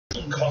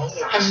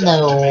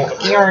Hello,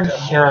 you're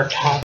here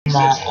talking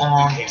about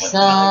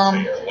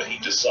autism.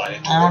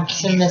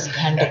 Autism is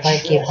kind of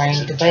like a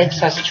brain-device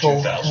sexual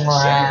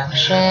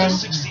interaction,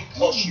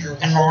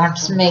 and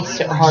autism makes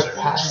it hard to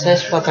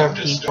process what other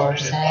people are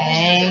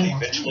saying.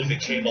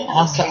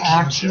 Also,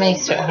 autism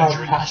makes it hard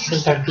to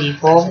process other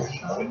people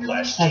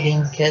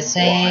having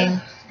kissing.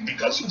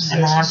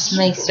 And autism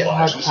makes it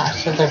hard to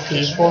process other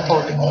people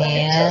holding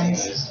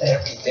hands.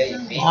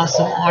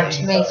 Also,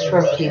 autism makes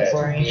where people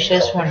are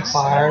anxious when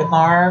fire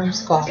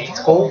alarms go off at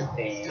school.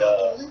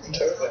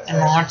 And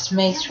autism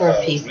makes where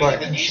people are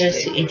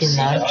anxious eating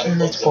lunch in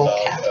the school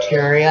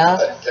cafeteria.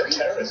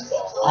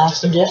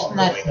 Also, just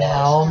let you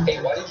know,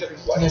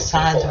 the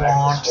signs of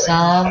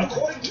autism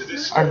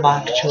are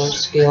lack of social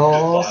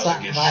skills,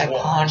 lack of eye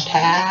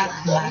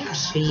contact, lack of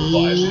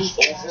speech,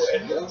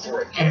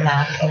 and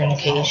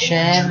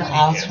non-communication.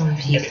 Also, when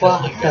people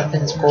act up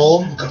in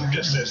school,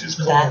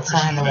 that's a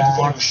sign of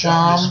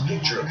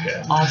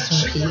autism. Also,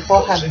 when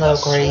people have low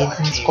grades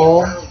in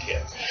school,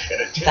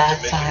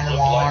 that's a sign of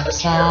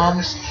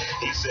autism.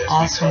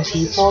 Also, when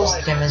people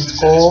stim in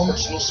school,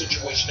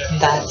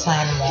 that's a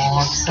sign of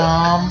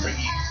autism.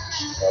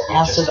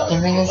 Also,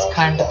 stimming is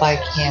kind of like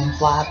hand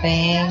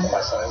flapping,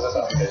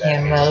 and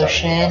hand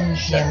motion,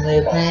 hand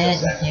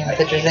movement, and hand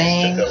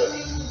fidgeting.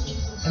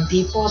 And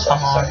people with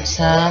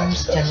autism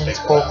stim in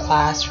school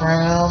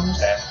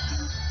classrooms,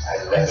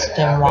 and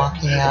stim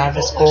walking out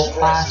of school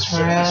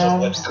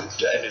classrooms.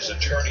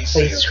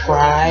 Please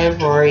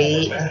subscribe,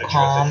 rate, and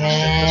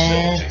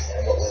comment.